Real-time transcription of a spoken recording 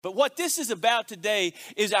But what this is about today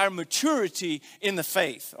is our maturity in the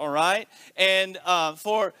faith, all right? And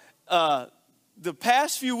for the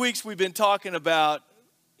past few weeks, we've been talking about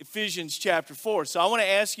Ephesians chapter 4. So I want to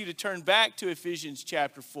ask you to turn back to Ephesians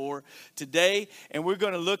chapter 4 today, and we're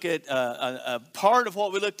going to look at a part of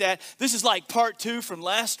what we looked at. This is like part 2 from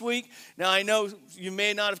last week. Now, I know you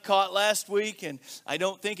may not have caught last week, and I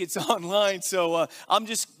don't think it's online, so I'm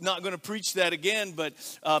just not going to preach that again. But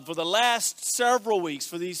for the last several weeks,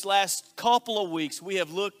 for these last couple of weeks, we have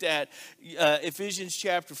looked at Ephesians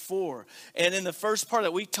chapter 4. And in the first part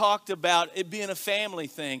that we talked about it being a family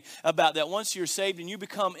thing, about that once you're saved and you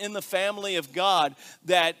become in the family of God,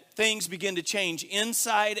 that things begin to change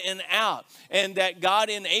inside and out, and that God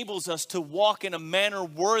enables us to walk in a manner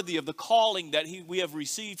worthy of the calling that we have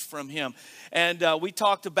received from Him. And we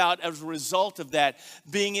talked about, as a result of that,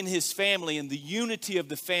 being in His family and the unity of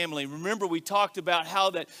the family. Remember, we talked about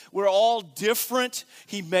how that we're all different.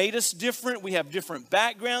 He made us different. We have different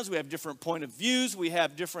backgrounds. We have different point of views. We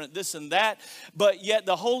have different this and that. But yet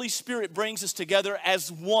the Holy Spirit brings us together as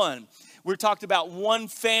one. We're talked about one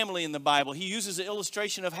family in the Bible. He uses an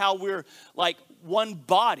illustration of how we're like one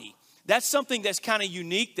body. That's something that's kind of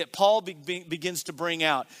unique that Paul begins to bring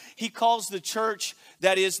out. He calls the church,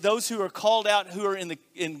 that is, those who are called out, who are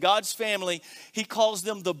in God's family, he calls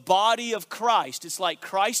them the body of Christ. It's like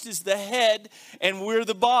Christ is the head and we're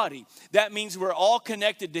the body. That means we're all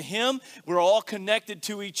connected to Him, we're all connected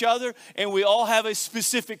to each other, and we all have a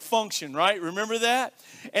specific function, right? Remember that?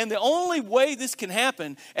 And the only way this can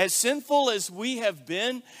happen, as sinful as we have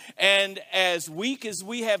been and as weak as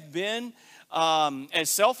we have been, as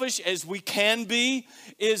selfish as we can be,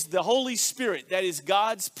 is the Holy Spirit. That is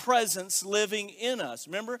God's presence living in us.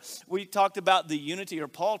 Remember, we talked about the unity, or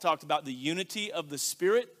Paul talked about the unity of the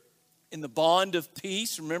Spirit in the bond of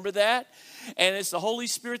peace. Remember that? And it's the Holy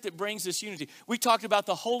Spirit that brings this unity. We talked about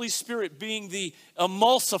the Holy Spirit being the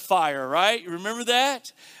emulsifier, right? Remember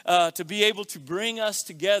that? To be able to bring us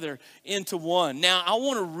together into one. Now, I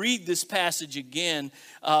want to read this passage again.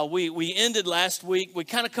 We ended last week. We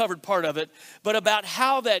kind of covered part of it. But about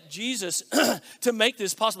how that Jesus, to make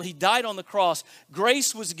this possible, He died on the cross.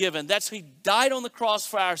 Grace was given. He died on the cross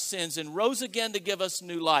for our sins and rose again to give us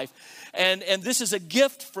new life. And this is a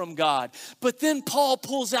gift from God. But then Paul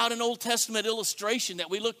pulls out an Old Testament illustration that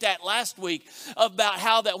we looked at last week about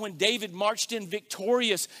how that when David marched in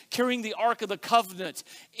victorious, carrying the Ark of the Covenant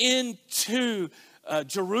into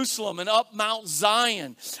Jerusalem and up Mount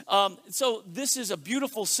Zion. So this is a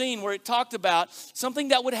beautiful scene where it talked about something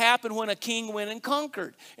that would happen when a king went and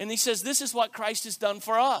conquered. And he says, this is what Christ has done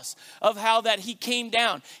for us, of how that He came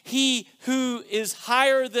down. He who is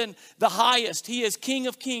higher than the highest, He is King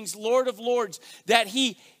of kings, Lord of lords, that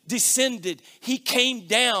He descended. He came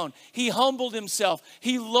down. He humbled Himself.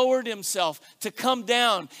 He lowered Himself to come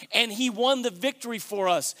down, and He won the victory for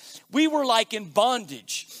us. We were like in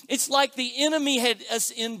bondage. It's like the enemy had us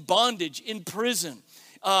in bondage, in prison.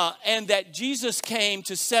 And that Jesus came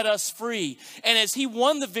to set us free. And as He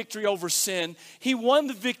won the victory over sin, He won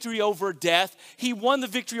the victory over death, He won the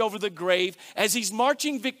victory over the grave. As He's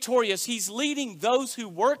marching victorious, He's leading those who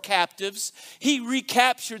were captives. He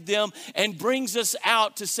recaptured them and brings us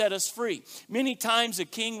out to set us free. Many times a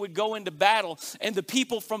king would go into battle, and the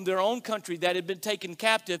people from their own country that had been taken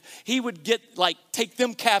captive, he would take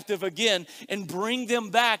them captive again and bring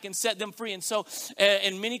them back and set them free. And so,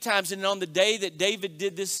 and many times, and on the day that David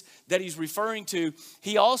did this that he's referring to,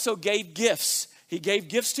 he also gave gifts. He gave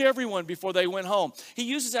gifts to everyone before they went home. He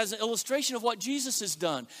uses it as an illustration of what Jesus has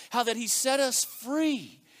done, how that He set us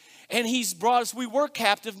free. And He's brought us, we were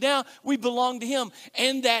captive, now we belong to Him.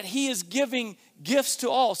 And that He is giving gifts to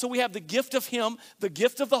all. So we have the gift of Him, the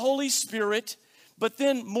gift of the Holy Spirit. But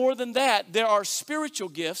then more than that, there are spiritual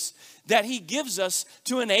gifts that He gives us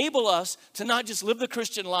to enable us to not just live the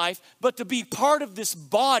Christian life, but to be part of this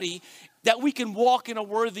body, that we can walk in a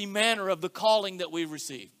worthy manner of the calling that we've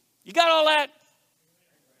received. You got all that?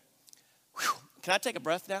 Whew. Can I take a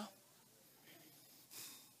breath now?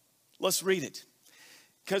 Let's read it.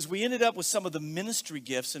 Because we ended up with some of the ministry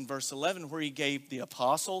gifts in verse 11, where He gave the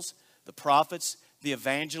apostles, the prophets, the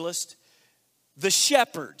evangelists, the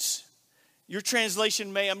shepherds. Your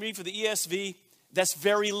translation I'm reading for the ESV, that's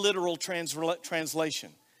very literal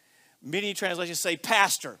translation. Many translations say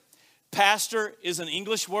pastor. Pastor is an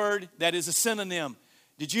English word that is a synonym.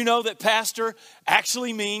 Did you know that pastor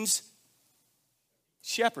actually means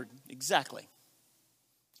shepherd? Exactly.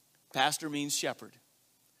 Pastor means shepherd.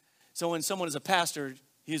 So when someone is a pastor,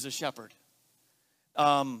 he is a shepherd.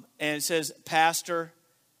 And it says pastor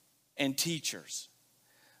and teachers.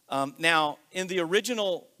 Now, in the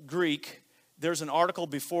original Greek, there's an article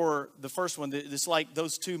before the first one. It's like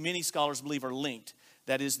those two, many scholars believe, are linked.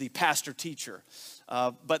 That is the pastor-teacher.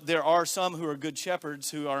 But there are some who are good shepherds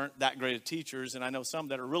who aren't that great of teachers. And I know some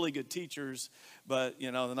that are really good teachers, but,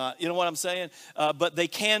 they're not. You know what I'm saying? But they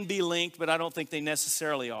can be linked, but I don't think they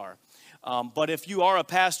necessarily are. But if you are a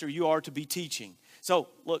pastor, you are to be teaching. So,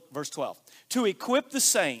 look, verse 12. To equip the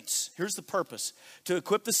saints, here's the purpose. To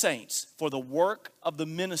equip the saints for the work of the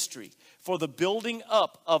ministry, for the building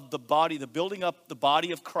up of the body, the building up the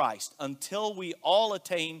body of Christ, until we all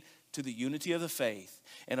attain to the unity of the faith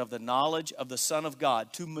and of the knowledge of the Son of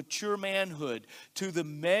God, to mature manhood, to the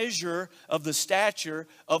measure of the stature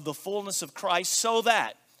of the fullness of Christ, so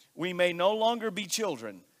that we may no longer be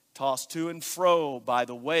children, tossed to and fro by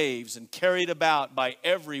the waves and carried about by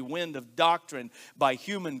every wind of doctrine, by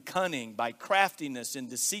human cunning, by craftiness and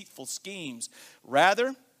deceitful schemes.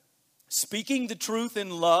 Rather, speaking the truth in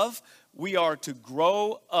love, we are to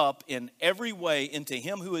grow up in every way into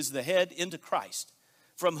Him who is the head, into Christ,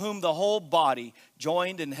 from whom the whole body,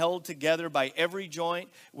 joined and held together by every joint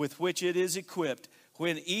with which it is equipped,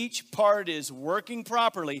 when each part is working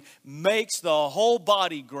properly, makes the whole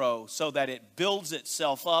body grow so that it builds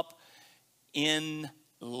itself up in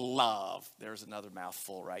love. There's another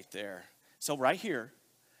mouthful right there. So right here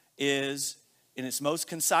is, in its most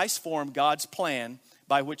concise form, God's plan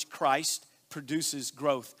by which Christ produces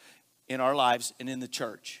growth in our lives and in the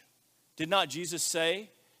church. Did not Jesus say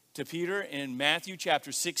to Peter in Matthew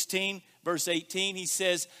chapter 16, verse 18, He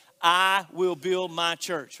says, I will build my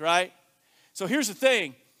church, right? So here's the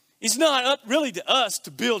thing. It's not up really to us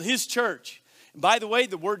to build His church. And by the way,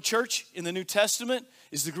 the word church in the New Testament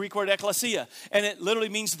is the Greek word ekklesia, and it literally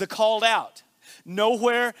means the called out.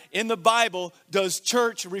 Nowhere in the Bible does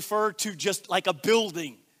church refer to just like a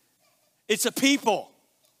building. It's a people.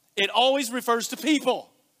 It always refers to people.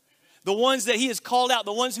 The ones that He has called out,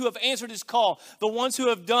 the ones who have answered His call, the ones who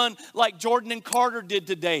have done like Jordan and Carter did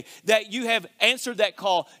today, that you have answered that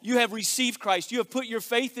call. You have received Christ. You have put your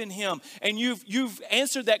faith in Him, and you've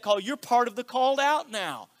answered that call. You're part of the called out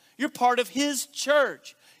now. You're part of His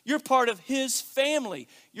church. You're part of His family.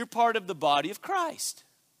 You're part of the body of Christ.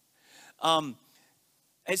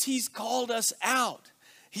 As He's called us out,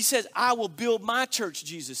 He says, I will build my church,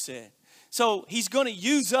 Jesus said. So He's going to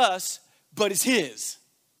use us, but it's His.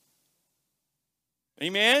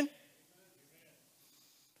 Amen?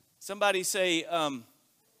 Somebody say,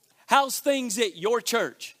 how's things at your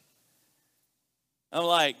church? I'm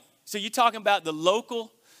like, so you're talking about the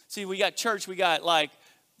local? See, we got church, we got like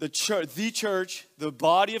the church, the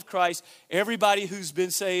body of Christ, everybody who's been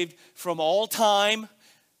saved from all time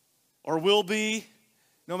or will be,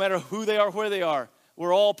 no matter who they are, where they are.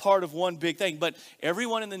 We're all part of one big thing. But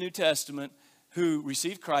everyone in the New Testament who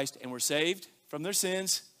received Christ and were saved from their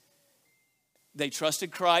sins, they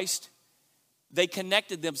trusted Christ, they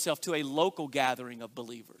connected themselves to a local gathering of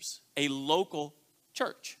believers, a local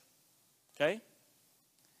church, okay?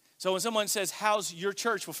 So when someone says, how's your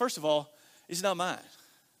church? Well, first of all, it's not mine,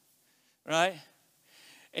 right?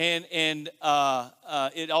 And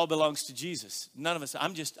it all belongs to Jesus. None of us,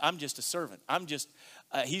 I'm just a servant.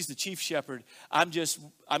 He's the chief shepherd. I'm just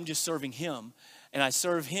serving Him, and I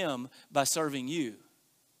serve Him by serving you.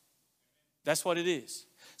 That's what it is.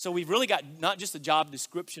 So we've really got not just the job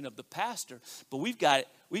description of the pastor, but we've got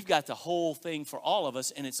the whole thing for all of us,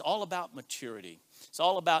 and it's all about maturity. It's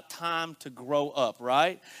all about time to grow up,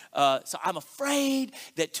 right? So I'm afraid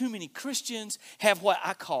that too many Christians have what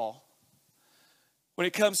I call, when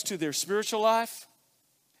it comes to their spiritual life,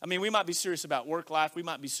 I mean, we might be serious about work life, we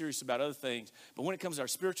might be serious about other things, but when it comes to our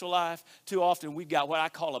spiritual life, too often we've got what I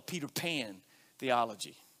call a Peter Pan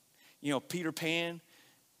theology. You know, Peter Pan's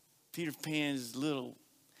little,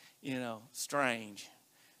 strange,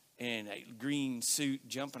 and a green suit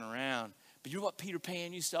jumping around. But you know what Peter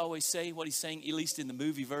Pan used to always say, what he's saying, at least in the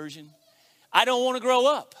movie version? I don't want to grow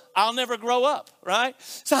up. I'll never grow up, right?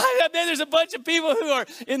 So there's a bunch of people who are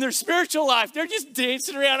in their spiritual life. They're just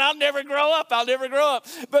dancing around. I'll never grow up. I'll never grow up.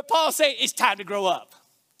 But Paul's saying it's time to grow up.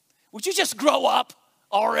 Would you just grow up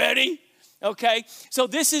already? Okay, so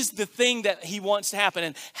this is the thing that he wants to happen,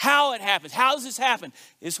 and how it happens. How does this happen?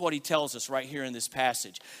 Is what he tells us right here in this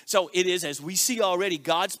passage. So it is, as we see already,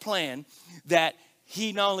 God's plan that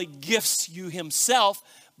He not only gifts you Himself,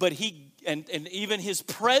 but and even His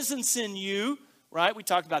presence in you, right? We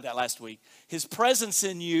talked about that last week. His presence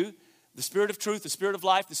in you, the Spirit of truth, the Spirit of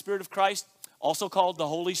life, the Spirit of Christ, also called the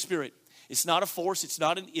Holy Spirit. It's not a force, it's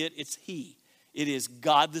not an it, it's He. It is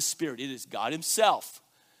God the Spirit. It is God Himself.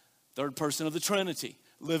 Third person of the Trinity,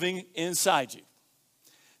 living inside you.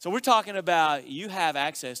 So we're talking about you have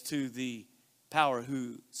access to the power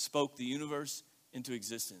who spoke the universe into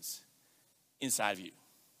existence inside of you.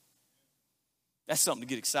 That's something to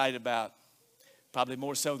get excited about, probably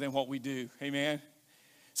more so than what we do. Amen.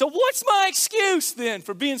 So what's my excuse then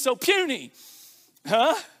for being so puny?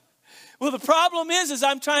 Huh? Well, the problem is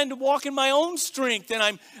I'm trying to walk in my own strength,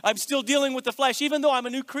 and I'm still dealing with the flesh. Even though I'm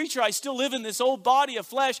a new creature, I still live in this old body of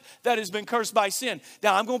flesh that has been cursed by sin.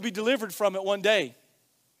 Now, I'm going to be delivered from it one day.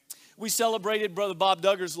 We celebrated Brother Bob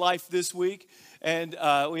Duggar's life this week, and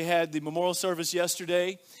we had the memorial service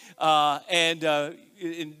yesterday. And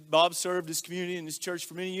Bob served his community and his church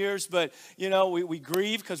for many years, but, you know, we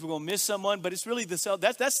grieve because we're going to miss someone, but it's really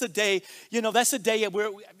that's the day, you know, that's the day where,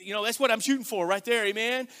 you know, that's what I'm shooting for right there,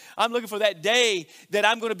 amen? I'm looking for that day that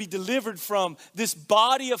I'm going to be delivered from this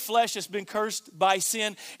body of flesh that's been cursed by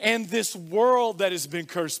sin and this world that has been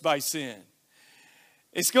cursed by sin.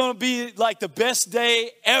 It's going to be like the best day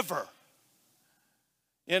ever,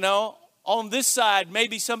 you know? On this side,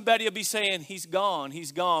 maybe somebody will be saying, he's gone.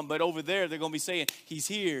 But over there, they're going to be saying, he's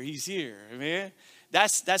here. Amen?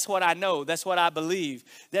 That's what I know. That's what I believe.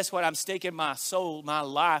 That's what I'm staking my soul, my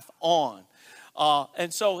life on.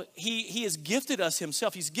 And so he has gifted us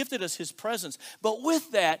himself. He's gifted us his presence. But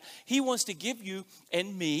with that, he wants to give you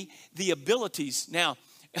and me the abilities. Now,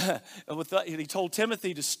 he told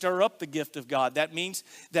Timothy to stir up the gift of God. That means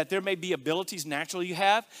that there may be abilities naturally you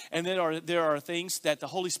have, and then there are things that the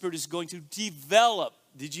Holy Spirit is going to develop.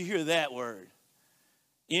 Did you hear that word?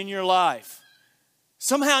 In your life.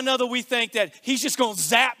 Somehow or another we think that he's just going to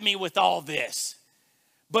zap me with all this.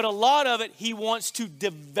 But a lot of it he wants to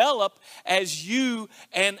develop as you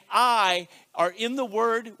and I are in the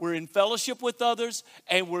Word, we're in fellowship with others,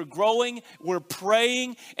 and we're growing, we're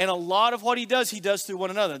praying, and a lot of what he does through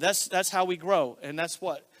one another. That's how we grow, and that's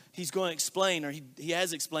what he's going to explain, or he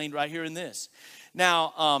has explained right here in this.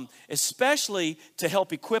 Now, especially to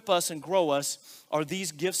help equip us and grow us are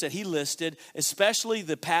these gifts that he listed, especially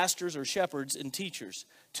the pastors or shepherds and teachers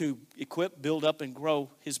to equip, build up, and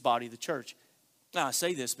grow his body, the church. Now, I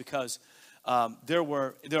say this because there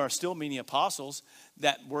are still many apostles.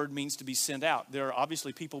 That word means to be sent out. There are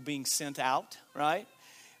obviously people being sent out, right?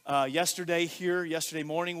 Yesterday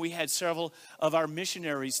morning, we had several of our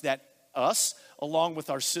missionaries that us, along with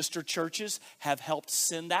our sister churches, have helped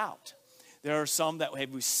send out. There are some that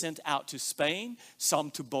we sent out to Spain,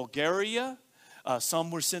 some to Bulgaria, some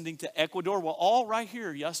we're sending to Ecuador. Well, all right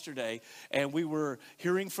here yesterday, and we were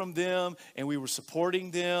hearing from them, and we were supporting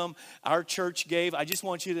them. Our church gave. I just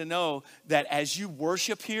want you to know that as you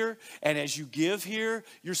worship here and as you give here,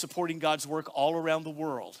 you're supporting God's work all around the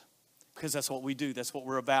world, because that's what we do. That's what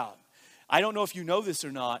we're about. I don't know if you know this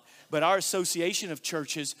or not, but our association of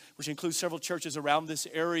churches, which includes several churches around this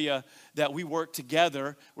area, that we work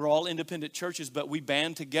together. We're all independent churches, but we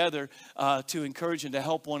band together to encourage and to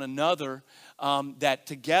help one another. That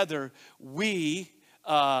together we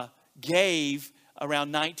gave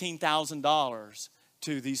around $19,000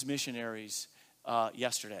 to these missionaries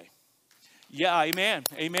yesterday. Yeah, amen,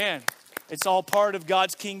 amen. It's all part of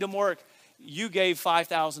God's kingdom work. You gave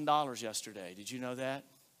 $5,000 yesterday. Did you know that?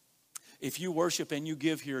 If you worship and you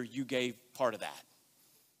give here, you gave part of that.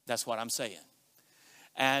 That's what I'm saying.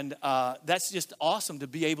 And that's just awesome to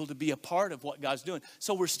be able to be a part of what God's doing.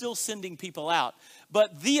 So we're still sending people out.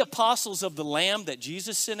 But the apostles of the Lamb that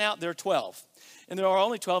Jesus sent out, they're 12. And there are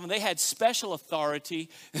only 12, and they had special authority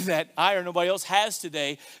that I or nobody else has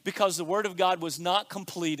today because the Word of God was not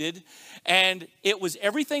completed. And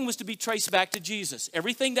everything was to be traced back to Jesus.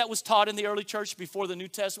 Everything that was taught in the early church before the New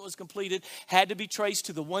Testament was completed had to be traced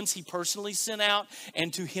to the ones he personally sent out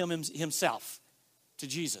and to him himself, to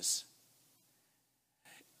Jesus.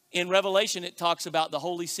 In Revelation, it talks about the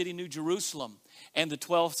holy city, New Jerusalem, and the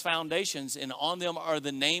 12 foundations, and on them are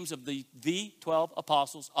the names of the 12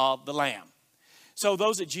 apostles of the Lamb. So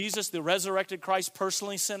those that Jesus, the resurrected Christ,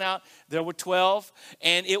 personally sent out, there were 12,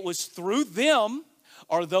 and it was through them,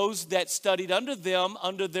 or those that studied under them,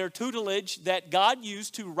 under their tutelage, that God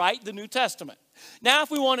used to write the New Testament. Now,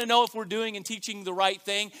 if we want to know if we're doing and teaching the right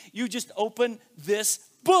thing, you just open this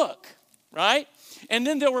book, right? And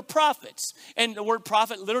then there were prophets. And the word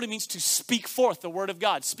prophet literally means to speak forth the word of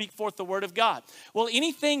God. Speak forth the word of God. Well,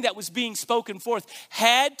 anything that was being spoken forth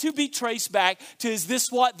had to be traced back to, is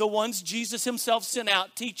this what the ones Jesus himself sent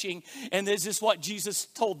out teaching? And is this what Jesus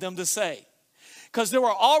told them to say? Because there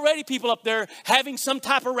were already people up there having some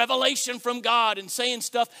type of revelation from God and saying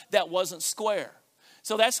stuff that wasn't square.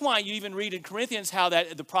 So that's why you even read in Corinthians how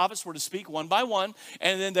that the prophets were to speak one by one,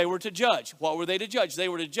 and then they were to judge. What were they to judge? They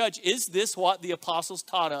were to judge, is this what the apostles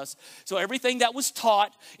taught us? So everything that was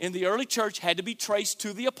taught in the early church had to be traced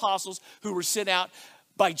to the apostles who were sent out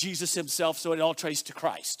by Jesus himself, so it all traced to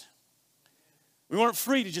Christ. We weren't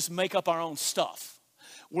free to just make up our own stuff.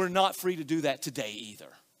 we're not free to do that today either.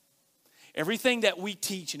 Everything that we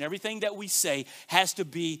teach and everything that we say has to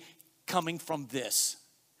be coming from this.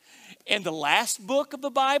 In the last book of the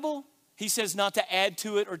Bible, he says not to add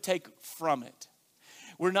to it or take from it.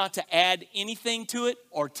 We're not to add anything to it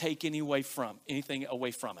or take anything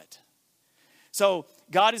away from it. So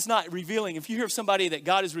God is not revealing. If you hear of somebody that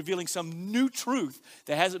God is revealing some new truth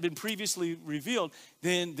that hasn't been previously revealed,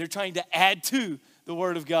 then they're trying to add to the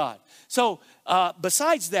Word of God. So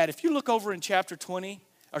besides that, if you look over in verse 20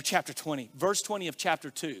 of chapter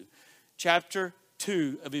 2. Chapter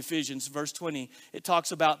 2 of Ephesians, verse 20, it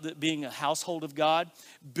talks about being a household of God,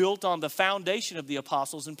 built on the foundation of the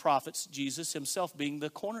apostles and prophets, Jesus himself being the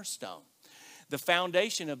cornerstone. The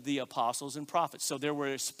foundation of the apostles and prophets. So there were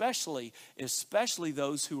especially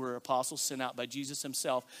those who were apostles sent out by Jesus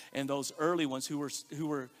himself, and those early ones who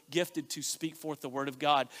were gifted to speak forth the word of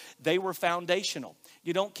God. They were foundational.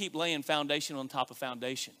 You don't keep laying foundation on top of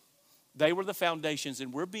foundation. They were the foundations,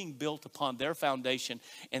 and we're being built upon their foundation.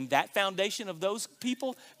 And that foundation of those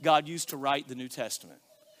people, God used to write the New Testament.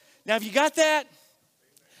 Now, have you got that?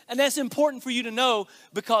 And that's important for you to know,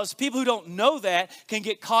 because people who don't know that can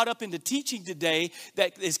get caught up into teaching today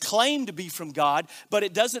that is claimed to be from God, but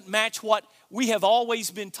it doesn't match what we have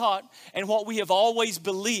always been taught and what we have always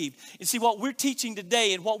believed. And see, what we're teaching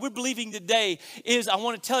today and what we're believing today is, I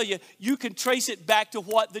want to tell you, you can trace it back to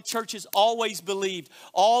what the church has always believed,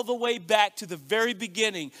 all the way back to the very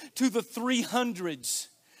beginning, to the 300s,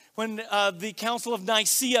 when the Council of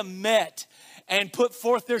Nicaea met and put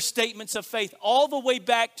forth their statements of faith, all the way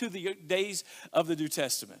back to the days of the New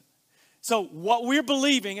Testament. So what we're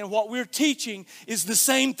believing and what we're teaching is the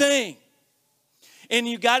same thing. And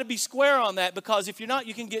you got to be square on that, because if you're not,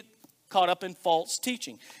 you can get caught up in false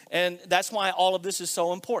teaching. And that's why all of this is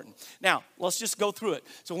so important. Now, let's just go through it.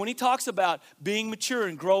 So when he talks about being mature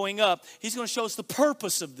and growing up, he's going to show us the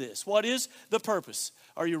purpose of this. What is the purpose?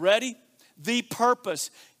 Are you ready? The purpose.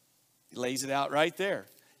 He lays it out right there.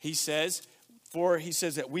 He says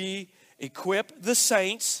that we equip the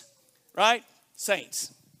saints, right?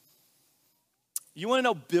 Saints. You want to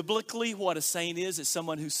know biblically what a saint is? It's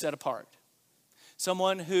someone who's set apart.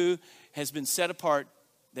 Someone who has been set apart,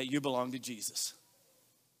 that you belong to Jesus.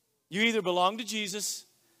 You either belong to Jesus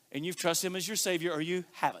and you've trusted him as your Savior, or you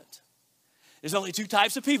haven't. There's only two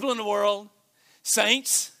types of people in the world: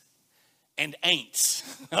 saints and ain'ts,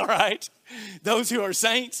 all right? Those who are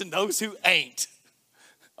saints and those who ain't.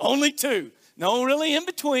 Only two. No really in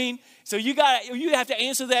between. So you have to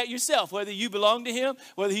answer that yourself, whether you belong to him,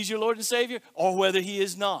 whether he's your Lord and Savior, or whether he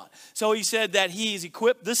is not. So he said that he's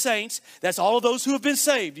equipped the saints. That's all of those who have been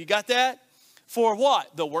saved. You got that? For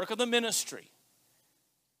what? The work of the ministry.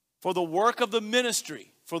 For the work of the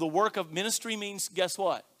ministry. For the work of ministry means, guess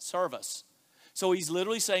what? Service. So he's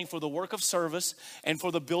literally saying for the work of service and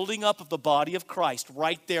for the building up of the body of Christ.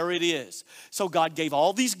 Right there it is. So God gave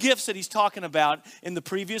all these gifts that he's talking about in the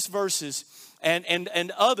previous verses,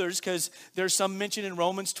 and others, because there's some mentioned in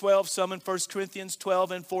Romans 12, some in 1 Corinthians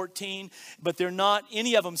 12 and 14, but they're not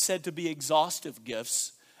any of them said to be exhaustive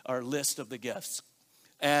gifts or list of the gifts.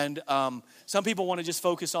 And some people want to just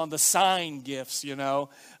focus on the sign gifts,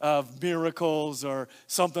 of miracles or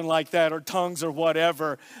something like that, or tongues or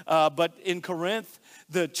whatever. But in Corinth,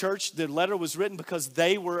 the church, the letter was written because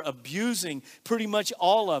they were abusing pretty much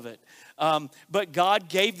all of it. But God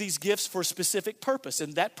gave these gifts for a specific purpose.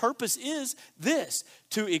 And that purpose is this: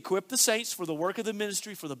 to equip the saints for the work of the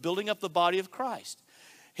ministry, for the building up the body of Christ.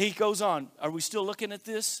 He goes on. Are we still looking at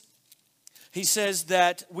this? He says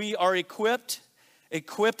that we are equipped.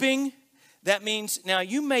 Equipping, that means, now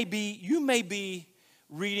you may be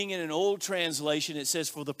reading in an old translation, it says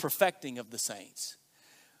for the perfecting of the saints.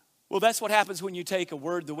 Well, that's what happens when you take a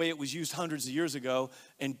word the way it was used hundreds of years ago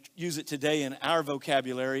and use it today in our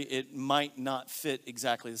vocabulary. It might not fit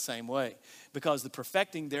exactly the same way, because the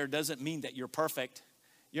perfecting there doesn't mean that you're perfect.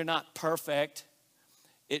 You're not perfect.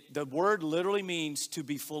 The word literally means to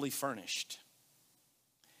be fully furnished.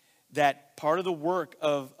 That part of the work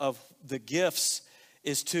of the gifts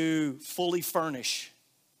is to fully furnish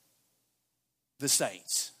the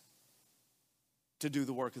saints to do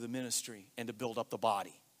the work of the ministry and to build up the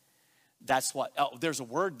body. That's what, there's a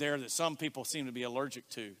word there that some people seem to be allergic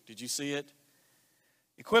to. Did you see it?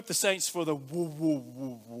 Equip the saints for the woo, woo,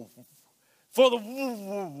 woo, woo. For the woo,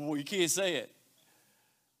 woo, woo. You can't say it.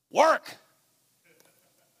 Work.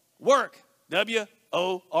 Work.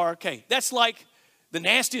 W-O-R-K. That's like the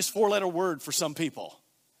nastiest four-letter word for some people.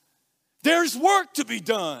 There's work to be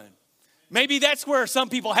done. Maybe that's where some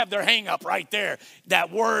people have their hang up right there.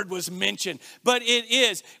 That word was mentioned. But it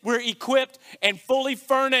is. We're equipped and fully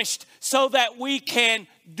furnished so that we can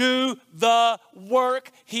do the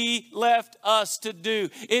work he left us to do.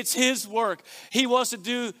 It's his work. He wants to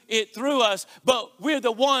do it through us, but we're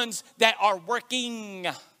the ones that are working.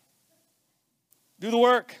 Do the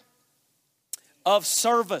work of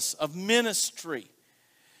service, of ministry.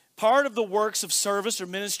 Part of the works of service or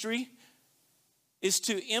ministry is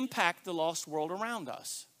to impact the lost world around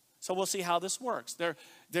us. So we'll see how this works.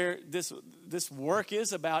 This work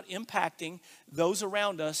is about impacting those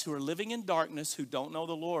around us who are living in darkness, who don't know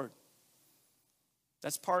the Lord.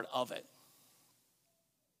 That's part of it.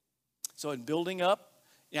 So in building up,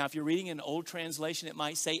 now if you're reading an old translation, it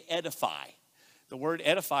might say edify. The word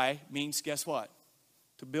edify means, guess what?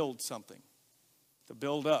 To build something, to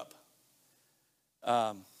build up.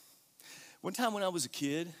 One time when I was a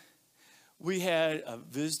kid, we had a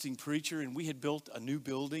visiting preacher, and we had built a new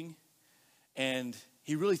building, and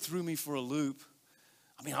he really threw me for a loop.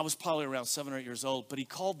 I mean, I was probably around 7 or 8 years old, but he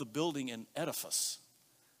called the building an edifice.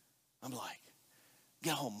 I'm like,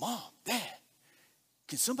 get home, Mom, Dad,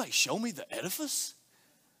 can somebody show me the edifice?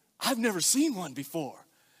 I've never seen one before.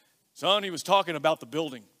 Son, he was talking about the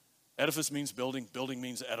building. Edifice means building, building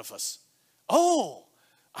means edifice. Oh,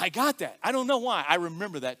 I got that. I don't know why. I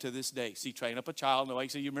remember that to this day. See, train up a child. No,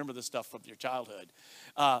 so you remember the stuff from your childhood.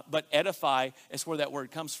 But edify is where that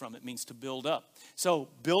word comes from. It means to build up. So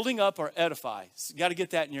building up or edify. You got to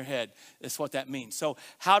get that in your head. That's what that means. So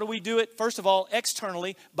how do we do it? First of all,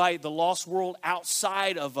 externally, by the lost world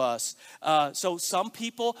outside of us. So some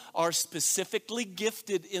people are specifically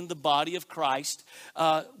gifted in the body of Christ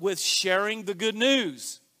with sharing the good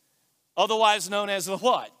news. Otherwise known as the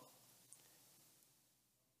what?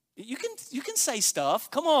 You can say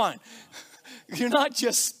stuff. Come on. You're not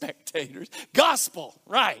just spectators. Gospel.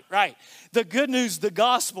 Right. The good news, the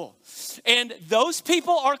gospel. And those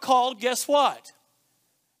people are called, guess what?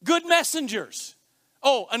 Good messengers.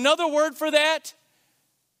 Oh, another word for that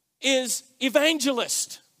is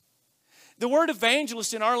evangelist. The word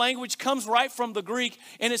evangelist in our language comes right from the Greek,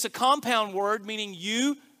 and it's a compound word meaning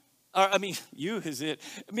you is it.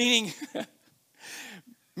 Meaning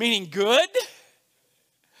good.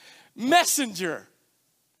 Messenger,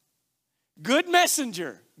 good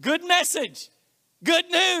messenger, good message, good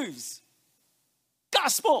news,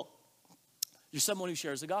 gospel. You're someone who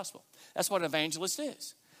shares the gospel. That's what an evangelist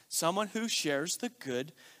is. Someone who shares the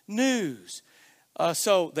good news.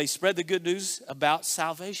 So they spread the good news about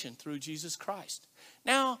salvation through Jesus Christ.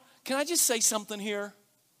 Now, can I just say something here?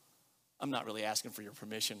 I'm not really asking for your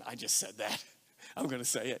permission. I just said that. I'm going to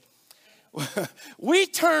say it. We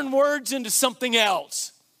turn words into something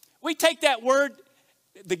else. We take that word,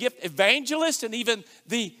 the gift evangelist, and even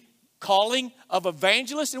the calling of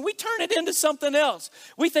evangelist, and we turn it into something else.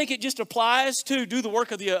 We think it just applies to do the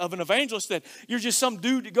work of an evangelist, that you're just some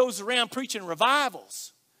dude that goes around preaching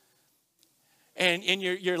revivals. And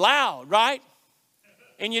you're loud, right?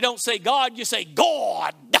 And you don't say God, you say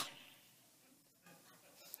God.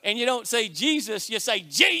 And you don't say Jesus, you say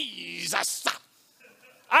Jesus.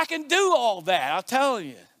 I can do all that, I'll tell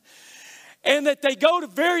you. And that they go to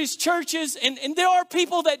various churches, and there are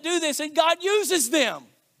people that do this, and God uses them,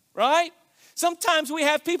 right? Sometimes we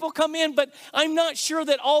have people come in, but I'm not sure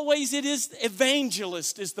that always it is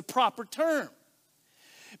evangelist is the proper term.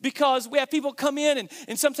 Because we have people come in,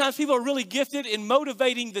 and sometimes people are really gifted in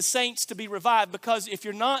motivating the saints to be revived. Because if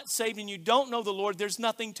you're not saved and you don't know the Lord, there's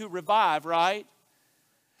nothing to revive, right?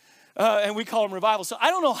 And we call them revival. So I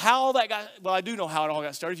don't know how all that got, well, I do know how it all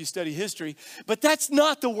got started if you study history, but that's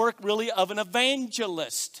not the work really of an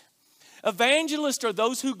evangelist. Evangelists are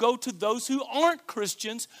those who go to those who aren't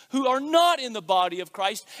Christians, who are not in the body of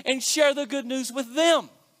Christ, and share the good news with them.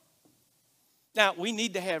 Now, we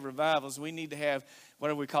need to have revivals. We need to have,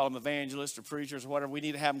 whatever we call them, evangelists or preachers or whatever. We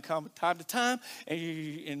need to have them come time to time,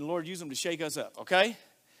 and the Lord use them to shake us up, okay?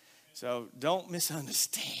 So don't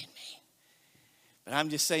misunderstand me. But I'm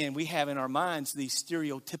just saying, we have in our minds these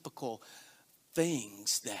stereotypical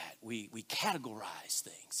things that we categorize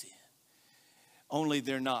things in. Only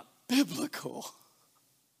they're not biblical,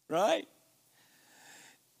 right?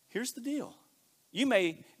 Here's the deal. You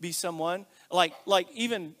may be someone like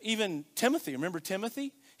even Timothy. Remember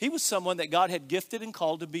Timothy? He was someone that God had gifted and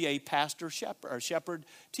called to be a shepherd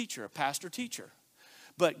teacher, a pastor teacher.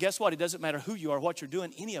 But guess what? It doesn't matter who you are, what you're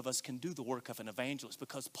doing. Any of us can do the work of an evangelist,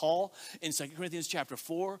 because Paul in 2 Corinthians chapter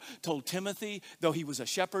 4 told Timothy, though he was a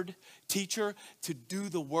shepherd teacher, to do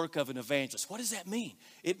the work of an evangelist. What does that mean?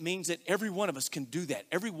 It means that every one of us can do that.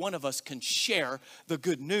 Every one of us can share the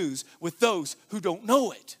good news with those who don't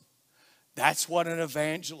know it. That's what an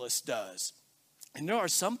evangelist does. And there are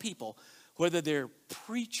some people, whether they're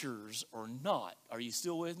preachers or not, are you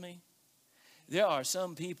still with me? There are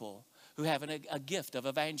some people who have a gift of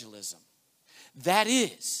evangelism. That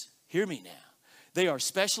is, hear me now, they are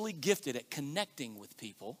specially gifted at connecting with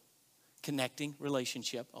people, connecting,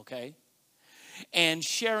 relationship, okay? And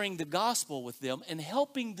sharing the gospel with them and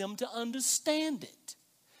helping them to understand it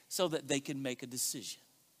so that they can make a decision.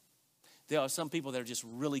 There are some people that are just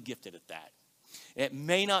really gifted at that. It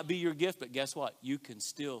may not be your gift, but guess what? You can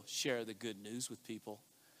still share the good news with people.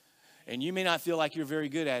 And you may not feel like you're very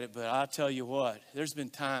good at it, but I'll tell you what, there's been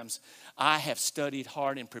times I have studied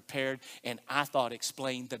hard and prepared, and I thought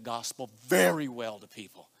explained the gospel very well to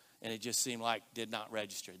people. And it just seemed like did not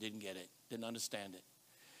register, didn't get it, didn't understand it.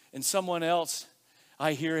 And someone else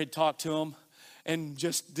I hear had talked to them and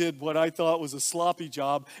just did what I thought was a sloppy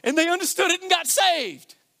job, and they understood it and got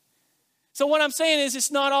saved. So what I'm saying is it's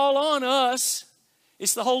not all on us.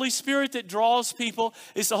 It's the Holy Spirit that draws people.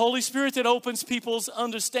 It's the Holy Spirit that opens people's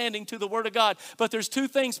understanding to the Word of God. But there's two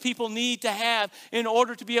things people need to have in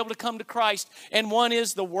order to be able to come to Christ. And one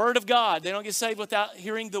is the Word of God. They don't get saved without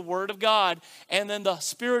hearing the Word of God. And then the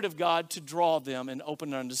Spirit of God to draw them and open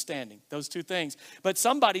their understanding. Those two things. But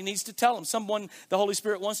somebody needs to tell them. Someone the Holy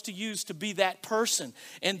Spirit wants to use to be that person.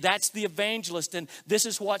 And that's the evangelist. And this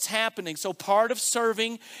is what's happening. So part of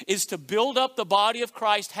serving is to build up the body of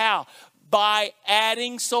Christ. How? By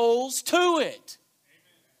adding souls to it.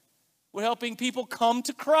 We're helping people come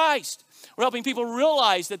to Christ. We're helping people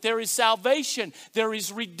realize that there is salvation, there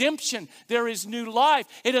is redemption, there is new life.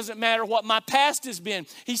 It doesn't matter what my past has been.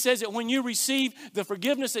 He says that when you receive the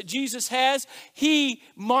forgiveness that Jesus has, He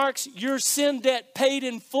marks your sin debt paid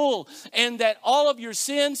in full. And that all of your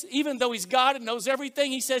sins, even though He's God and knows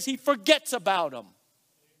everything, He says He forgets about them.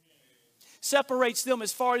 Separates them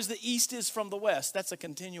as far as the east is from the west. That's a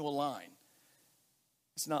continual line.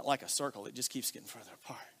 It's not like a circle. It just keeps getting further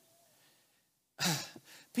apart.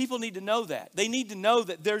 People need to know that. They need to know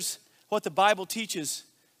that there's what the Bible teaches,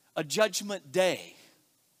 a judgment day.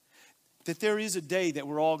 That there is a day that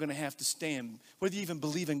we're all going to have to stand. Whether you even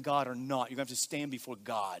believe in God or not, you're going to have to stand before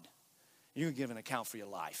God. You're going to give an account for your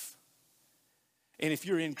life. And if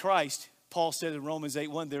you're in Christ, Paul said in Romans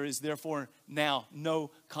 8:1, there is therefore now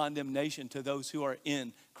no condemnation to those who are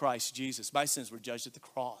in Christ Jesus. My sins were judged at the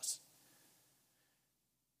cross.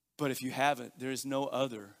 But if you haven't, there is no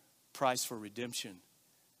other price for redemption.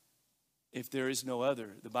 If there is no other,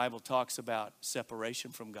 the Bible talks about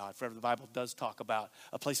separation from God. Forever, the Bible does talk about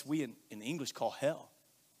a place we in English call hell,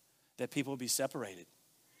 that people will be separated.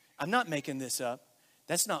 I'm not making this up.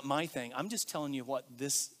 That's not my thing. I'm just telling you what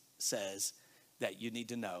this says that you need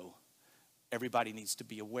to know. Everybody needs to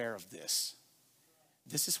be aware of this.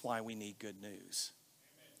 This is why we need good news.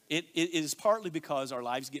 It is partly because our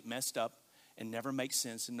lives get messed up and never make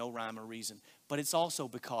sense and no rhyme or reason. But it's also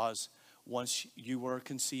because once you were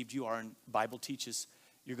conceived, the Bible teaches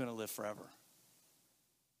you're going to live forever.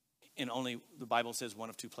 And only the Bible says one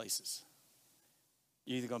of two places.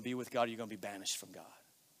 You're either going to be with God or you're going to be banished from God.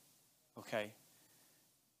 Okay?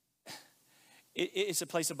 It's a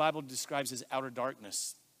place the Bible describes as outer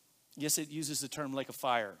darkness. Yes, it uses the term lake of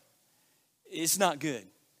fire. It's not good.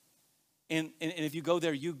 And if you go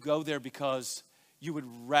there because you would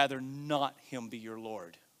rather not Him be your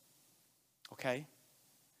Lord. Okay?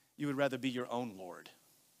 You would rather be your own Lord,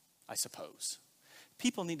 I suppose.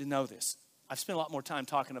 People need to know this. I've spent a lot more time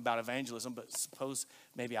talking about evangelism, but suppose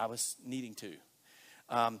maybe I was needing to.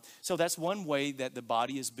 So that's one way that the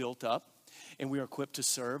body is built up, and we are equipped to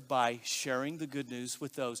serve by sharing the good news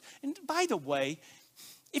with those. And by the way,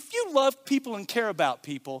 if you love people and care about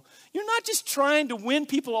people, you're not just trying to win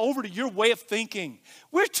people over to your way of thinking.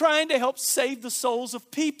 We're trying to help save the souls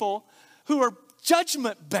of people who are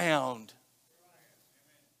judgment bound.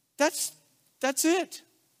 That's it.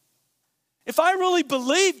 If I really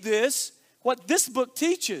believe this, what this book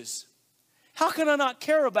teaches, how can I not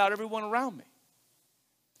care about everyone around me?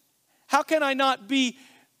 How can I not be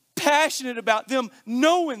passionate about them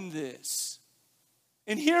knowing this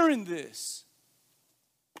and hearing this?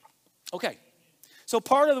 Okay, so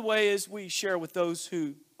part of the way is we share with those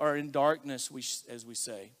who are in darkness, as we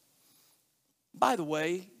say. By the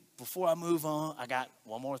way, before I move on, I got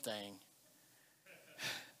one more thing.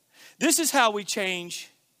 This is how we change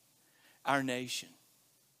our nation.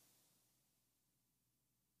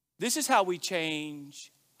 This is how we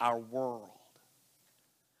change our world.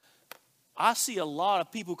 I see a lot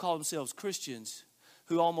of people who call themselves Christians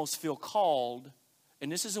who almost feel called,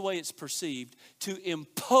 and this is the way it's perceived, to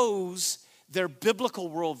impose their biblical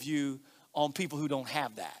worldview on people who don't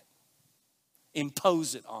have that.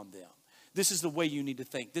 Impose it on them. This is the way you need to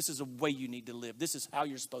think. This is the way you need to live. This is how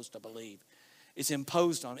you're supposed to believe. It's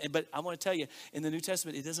imposed on. But I want to tell you, in the New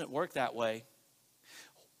Testament, it doesn't work that way.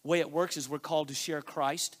 way it works is we're called to share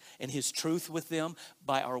Christ and his truth with them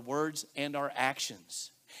by our words and our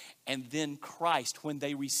actions. And then Christ, when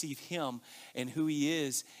they receive him and who he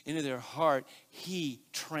is into their heart, he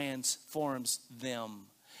transforms them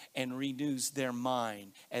and renews their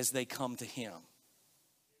mind as they come to him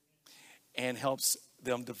and helps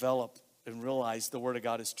them develop and realize the word of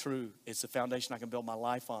God is true. It's the foundation I can build my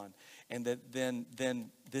life on. And that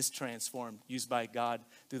then this transformed, used by God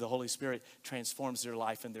through the Holy Spirit, transforms their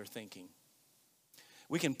life and their thinking.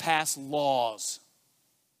 We can pass laws,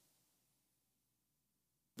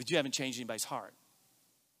 but you haven't changed anybody's heart.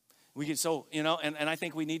 We get so, and I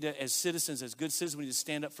think we need to, as citizens, as good citizens, we need to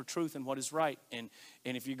stand up for truth and what is right. And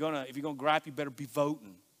if you're gonna gripe, you better be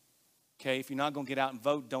voting. Okay, if you're not gonna get out and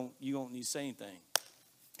vote, you don't need to say anything.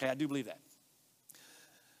 Okay, I do believe that.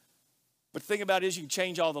 But the thing about it is you can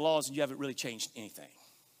change all the laws and you haven't really changed anything.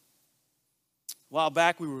 A while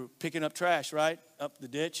back we were picking up trash, right? Up the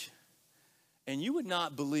ditch. And you would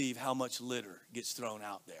not believe how much litter gets thrown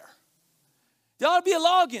out there. There ought to be a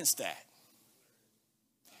law against that.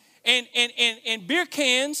 And beer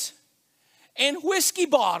cans and whiskey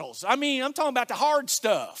bottles. I mean, I'm talking about the hard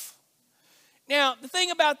stuff. Now, the thing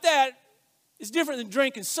about that is different than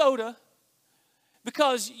drinking soda,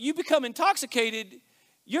 because you become intoxicated,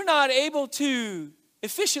 you're not able to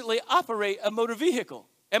efficiently operate a motor vehicle.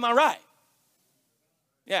 Am I right?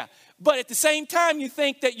 Yeah. But at the same time, you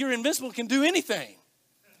think that you're invincible, can do anything.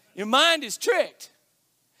 Your mind is tricked.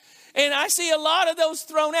 And I see a lot of those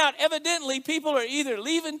thrown out. Evidently, people are either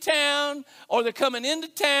leaving town or they're coming into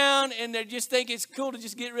town and they just think it's cool to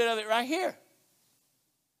just get rid of it right here.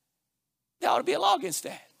 There ought to be a law against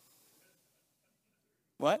that.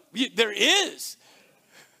 What? There is.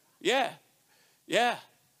 Yeah.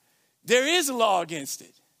 There is a law against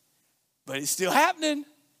it. But it's still happening.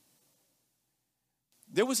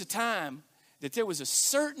 There was a time that there was a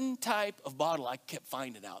certain type of bottle I kept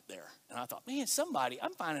finding out there. And I thought, man,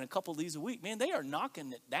 I'm finding a couple of these a week. Man, they are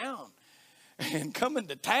knocking it down and coming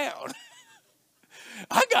to town.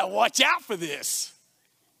 I got to watch out for this.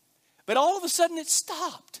 But all of a sudden it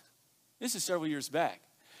stopped. This is several years back.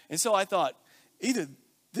 And so I thought, either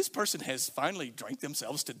this person has finally drank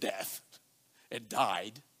themselves to death and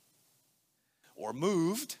died, or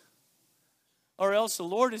moved, or else the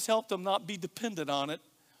Lord has helped them not be dependent on it,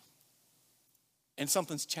 and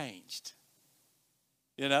something's changed.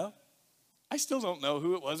 I still don't know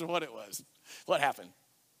who it was or what it was, what happened.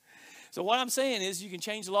 So what I'm saying is you can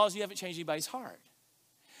change the laws, you haven't changed anybody's heart.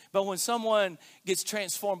 But when someone gets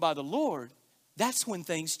transformed by the Lord, that's when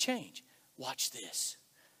things change. Watch this.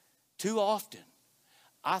 Too often,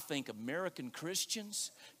 I think American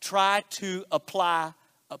Christians try to apply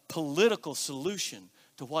a political solution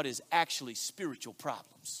to what is actually spiritual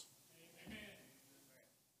problems.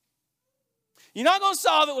 You're not going to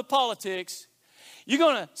solve it with politics. You're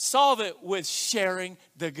going to solve it with sharing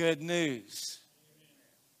the good news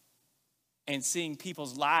and seeing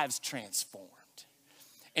people's lives transformed.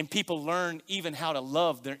 And people learn even how to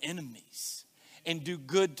love their enemies and do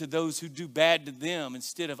good to those who do bad to them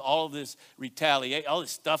instead of all this retaliation, all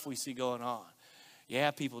this stuff we see going on.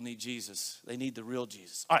 Yeah, people need Jesus. They need the real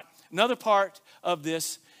Jesus. All right, another part of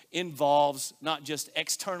this involves not just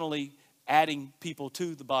externally adding people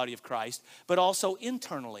to the body of Christ, but also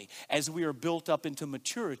internally as we are built up into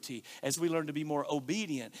maturity, as we learn to be more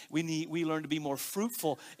obedient, we learn to be more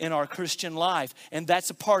fruitful in our Christian life. And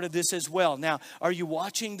that's a part of this as well. Now, are you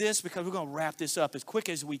watching this? Because we're going to wrap this up as quick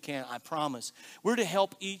as we can, I promise. We're to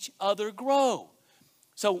help each other grow.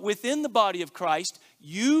 So within the body of Christ,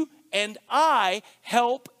 you and I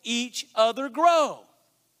help each other grow.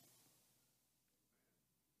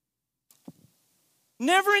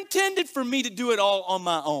 Never intended for me to do it all on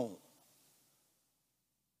my own.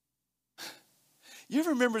 You ever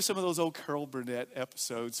remember some of those old Carol Burnett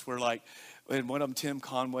episodes where, like, in one of them, Tim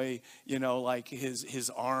Conway, like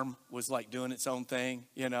his arm was like doing its own thing,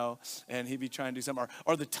 and he'd be trying to do something.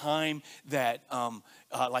 Or the time that,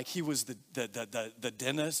 like he was the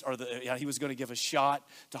dentist, or he was going to give a shot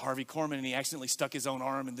to Harvey Korman, and he accidentally stuck his own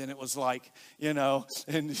arm, and then it was like, and I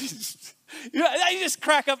just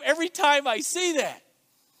crack up every time I see that.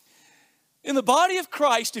 In the body of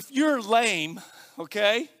Christ, if you're lame,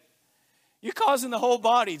 okay, you're causing the whole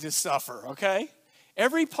body to suffer, okay?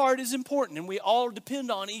 Every part is important, and we all depend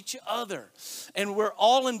on each other. And we're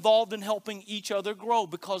all involved in helping each other grow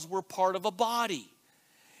because we're part of a body.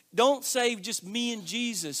 Don't say just me and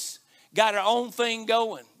Jesus got our own thing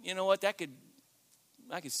going. You know what? You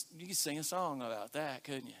could sing a song about that,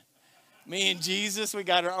 couldn't you? Me and Jesus, we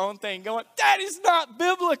got our own thing going. That is not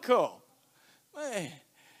biblical. Man.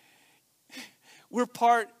 We're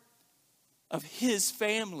part of his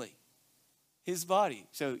family, his body.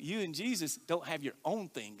 So you and Jesus don't have your own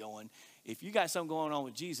thing going. If you got something going on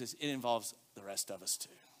with Jesus, it involves the rest of us too.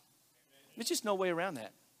 There's just no way around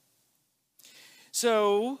that.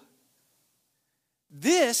 So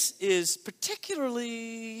this is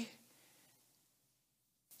particularly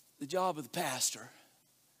the job of the pastor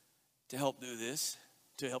to help do this,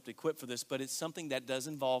 to help equip for this, but it's something that does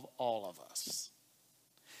involve all of us.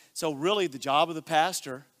 So really the job of the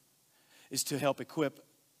pastor is to help equip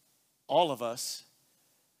all of us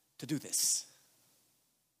to do this,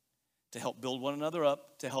 to help build one another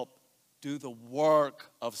up, to help do the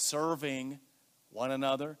work of serving one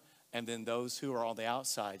another, and then those who are on the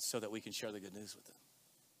outside so that we can share the good news with them.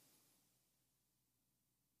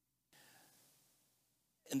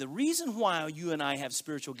 And the reason why you and I have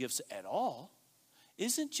spiritual gifts at all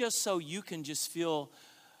isn't just so you can just feel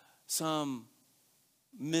some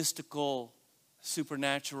mystical,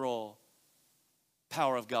 supernatural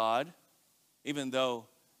power of God, even though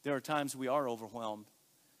there are times we are overwhelmed,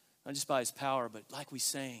 not just by his power, but like we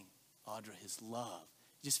sang, Audra, his love.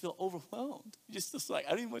 You just feel overwhelmed. You just feel like,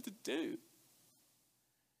 I don't even know what to do.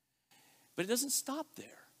 But it doesn't stop there.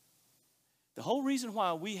 The whole reason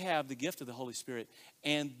why we have the gift of the Holy Spirit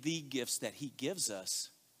and the gifts that he gives us,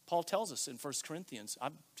 Paul tells us in 1 Corinthians, I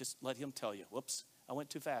just let him tell you. Whoops, I went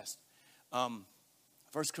too fast. 1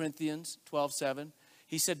 Corinthians 12:7,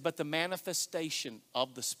 he said, but the manifestation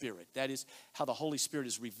of the Spirit, that is how the Holy Spirit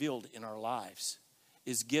is revealed in our lives,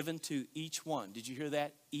 is given to each one. Did you hear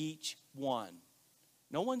that? Each one.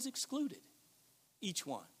 No one's excluded. Each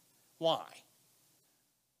one. Why?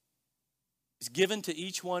 It's given to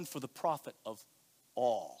each one for the profit of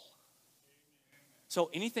all.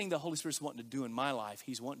 So anything the Holy Spirit's wanting to do in my life,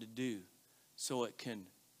 he's wanting to do so it can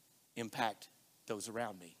impact those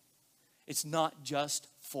around me. It's not just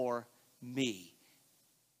for me.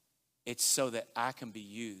 It's so that I can be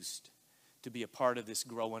used to be a part of this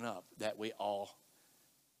growing up that we all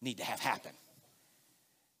need to have happen.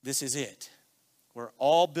 This is it. We're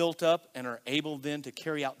all built up and are able then to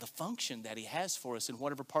carry out the function that he has for us in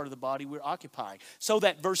whatever part of the body we're occupying. So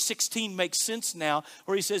that verse 16 makes sense now,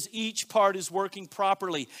 where he says each part is working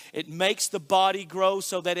properly. It makes the body grow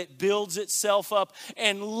so that it builds itself up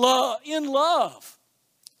and in love.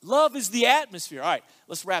 Love is the atmosphere. All right,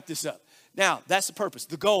 let's wrap this up. Now, that's the purpose,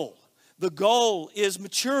 the goal. The goal is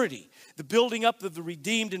maturity. The building up of the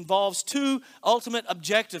redeemed involves two ultimate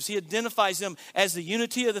objectives. He identifies them as the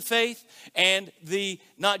unity of the faith and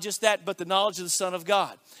not just that, but the knowledge of the Son of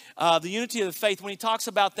God. The unity of the faith, when he talks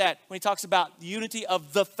about that, when he talks about the unity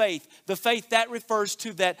of the faith that refers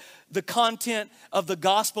to the content of the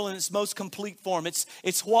gospel in its most complete form.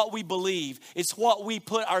 It's what we believe. It's what we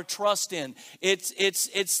put our trust in. It's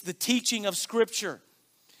the teaching of Scripture.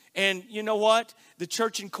 And you know what? The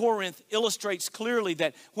church in Corinth illustrates clearly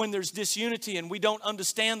that when there's disunity and we don't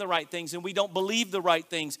understand the right things and we don't believe the right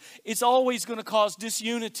things, it's always going to cause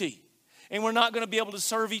disunity. And we're not going to be able to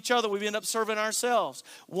serve each other. We end up serving ourselves.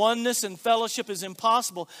 Oneness and fellowship is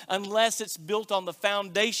impossible unless it's built on the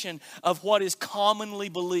foundation of what is commonly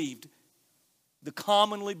believed. The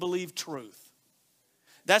commonly believed truth.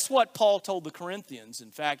 That's what Paul told the Corinthians.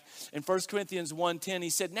 In fact, in 1 Corinthians 1:10,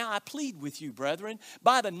 he said, now I plead with you, brethren,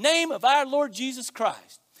 by the name of our Lord Jesus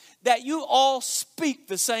Christ, that you all speak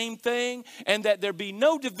the same thing, and that there be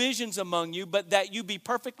no divisions among you, but that you be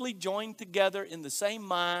perfectly joined together in the same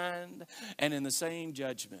mind and in the same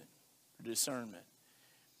judgment or discernment.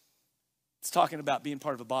 It's talking about being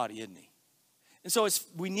part of a body, isn't he? And so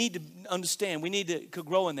we need to understand, we need to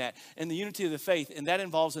grow in that, in the unity of the faith, and that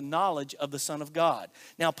involves a knowledge of the Son of God.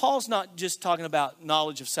 Now, Paul's not just talking about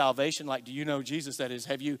knowledge of salvation, like, do you know Jesus? That is,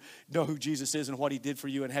 have you know who Jesus is and what he did for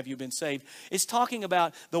you, and have you been saved? It's talking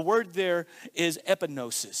about, the word there is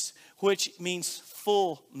epignosis, which means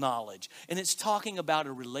full knowledge. And it's talking about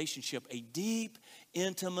a relationship, a deep,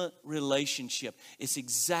 intimate relationship. It's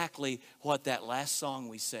exactly what that last song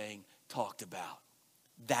we sang talked about.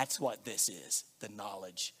 That's what this is, the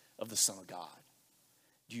knowledge of the Son of God.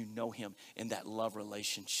 Do you know him in that love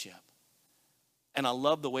relationship? And I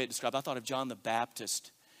love the way it described. I thought of John the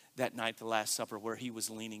Baptist that night at the Last Supper where he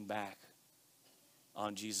was leaning back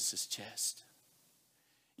on Jesus' chest.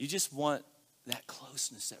 You just want that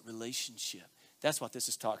closeness, that relationship. That's what this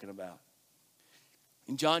is talking about.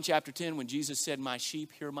 In John chapter 10, when Jesus said, my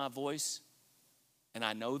sheep hear my voice and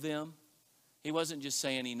I know them, he wasn't just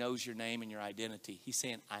saying he knows your name and your identity. He's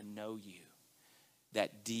saying, I know you.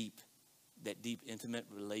 That deep, intimate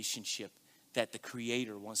relationship that the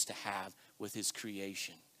Creator wants to have with his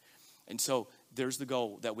creation. And so there's the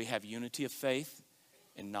goal, that we have unity of faith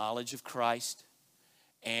and knowledge of Christ,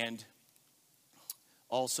 and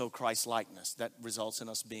also Christ-likeness. That results in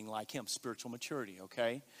us being like him, spiritual maturity,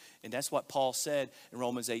 okay? And that's what Paul said in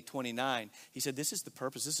Romans 8:29. He said, this is the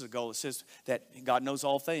purpose, this is the goal. It says that God knows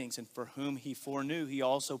all things, and for whom he foreknew, he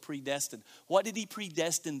also predestined. What did he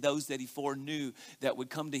predestine those that he foreknew that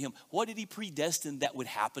would come to him? What did he predestine that would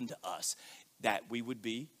happen to us? That we would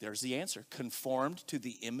be, there's the answer, conformed to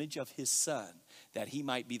the image of his Son, that he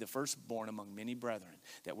might be the firstborn among many brethren,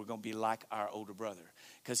 that we're going to be like our older brother.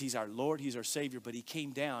 Because he's our Lord, he's our Savior, but he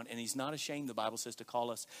came down, and he's not ashamed, the Bible says, to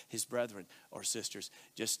call us his brethren or sisters.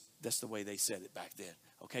 Just, that's the way they said it back then.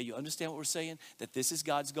 Okay, you understand what we're saying? That this is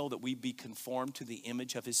God's goal, that we be conformed to the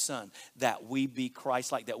image of his Son, that we be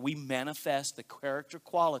Christ-like, that we manifest the character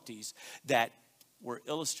qualities that were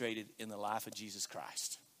illustrated in the life of Jesus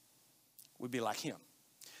Christ. We'd be like him.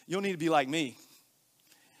 You don't need to be like me.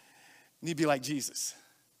 You need to be like Jesus.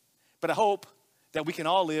 But I hope that we can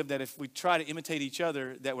all live that if we try to imitate each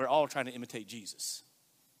other, that we're all trying to imitate Jesus.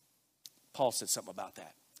 Paul said something about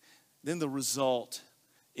that. Then the result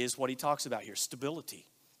is what he talks about here, stability.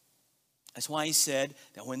 That's why he said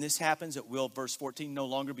that when this happens, it will, verse 14, no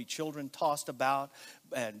longer be children tossed about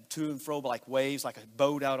and to and fro like waves, like a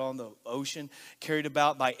boat out on the ocean, carried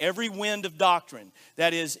about by every wind of doctrine.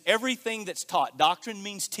 That is, everything that's taught. Doctrine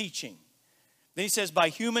means teaching. Then he says, by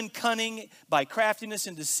human cunning, by craftiness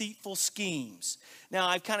and deceitful schemes. Now,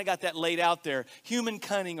 I've kind of got that laid out there. Human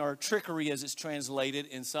cunning, or trickery as it's translated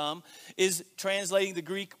in some, is translating the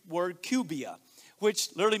Greek word kubia,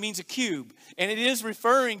 which literally means a cube. And it is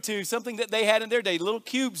referring to something that they had in their day, little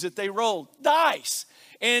cubes that they rolled, dice.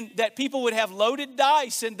 And that people would have loaded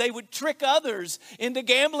dice and they would trick others into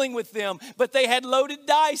gambling with them. But they had loaded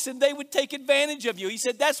dice and they would take advantage of you. He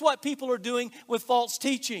said that's what people are doing with false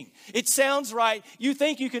teaching. It sounds right. You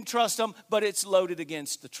think you can trust them, but it's loaded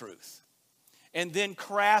against the truth. And then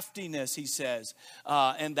craftiness, he says.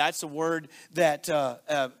 And that's a word that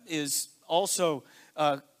is also...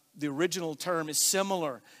 the original term is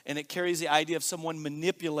similar, and it carries the idea of someone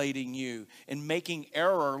manipulating you and making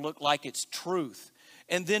error look like it's truth.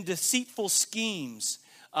 And then deceitful schemes.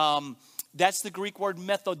 That's the Greek word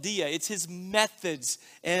methodia. It's his methods.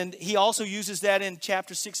 And he also uses that in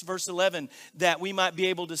chapter 6, verse 11, that we might be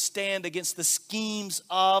able to stand against the schemes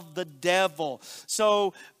of the devil.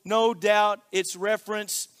 So no doubt it's a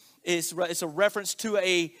reference to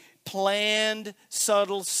a planned,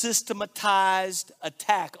 subtle, systematized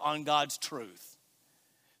attack on God's truth.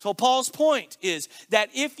 So Paul's point is that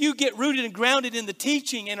if you get rooted and grounded in the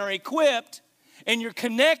teaching and are equipped and you're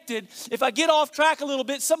connected, if I get off track a little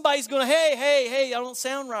bit, somebody's going to, hey, I don't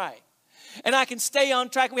sound right. And I can stay on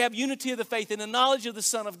track. We have unity of the faith and the knowledge of the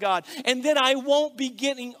Son of God. And then I won't be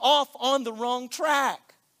getting off on the wrong track.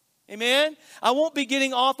 Amen? I won't be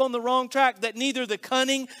getting off on the wrong track, that neither the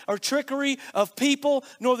cunning or trickery of people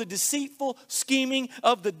nor the deceitful scheming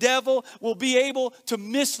of the devil will be able to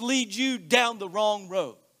mislead you down the wrong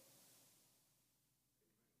road.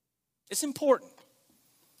 It's important.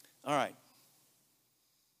 All right.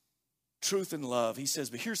 Truth and love. He says,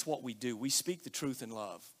 but here's what we do. We speak the truth in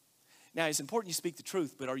love. Now, it's important you speak the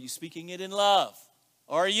truth, but are you speaking it in love?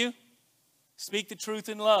 Are you? Speak the truth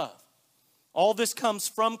in love. All this comes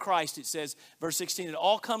from Christ, it says, verse 16. It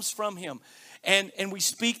all comes from him. And we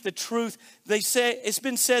speak the truth. They say, it's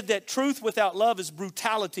been said that truth without love is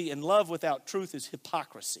brutality, and love without truth is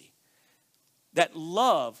hypocrisy. That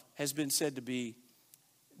love has been said to be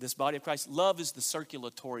this body of Christ. Love is the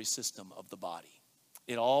circulatory system of the body.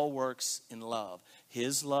 It all works in love.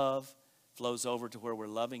 His love flows over to where we're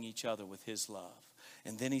loving each other with his love.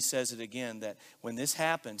 And then he says it again, that when this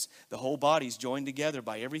happens, the whole body's joined together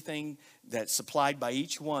by everything that's supplied by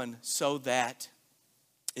each one, so that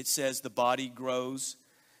it says the body grows,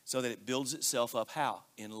 so that it builds itself up. How?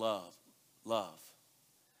 In love. Love.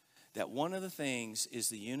 That one of the things is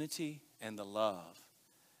the unity, and the love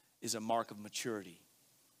is a mark of maturity.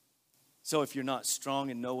 So if you're not strong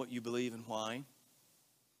and know what you believe and why,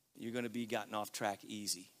 you're going to be gotten off track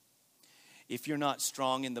easy. If you're not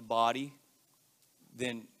strong in the body,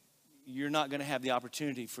 then you're not going to have the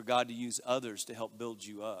opportunity for God to use others to help build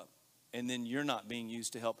you up. And then you're not being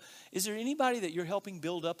used to help. Is there anybody that you're helping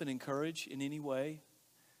build up and encourage in any way?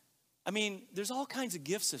 I mean, there's all kinds of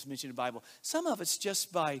gifts that's mentioned in the Bible. Some of it's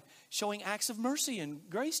just by showing acts of mercy and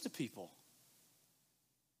grace to people.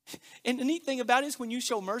 And the neat thing about it is when you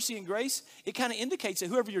show mercy and grace, it kind of indicates that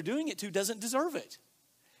whoever you're doing it to doesn't deserve it.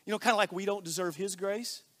 You know, kind of like we don't deserve his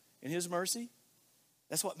grace and his mercy.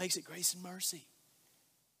 That's what makes it grace and mercy.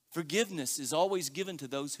 Forgiveness is always given to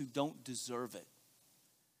those who don't deserve it.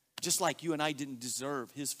 Just like you and I didn't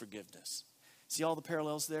deserve his forgiveness. See all the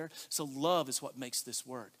parallels there? So love is what makes this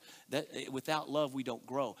work. Without love, we don't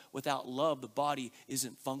grow. Without love, the body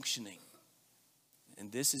isn't functioning.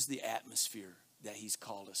 And this is the atmosphere that he's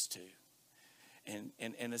called us to.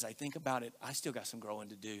 And as I think about it, I still got some growing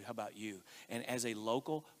to do. How about you? And as a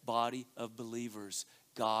local body of believers,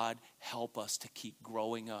 God help us to keep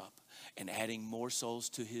growing up and adding more souls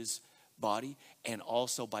to his body, and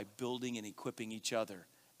also by building and equipping each other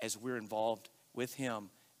as we're involved with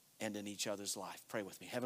him and in each other's life. Pray with me.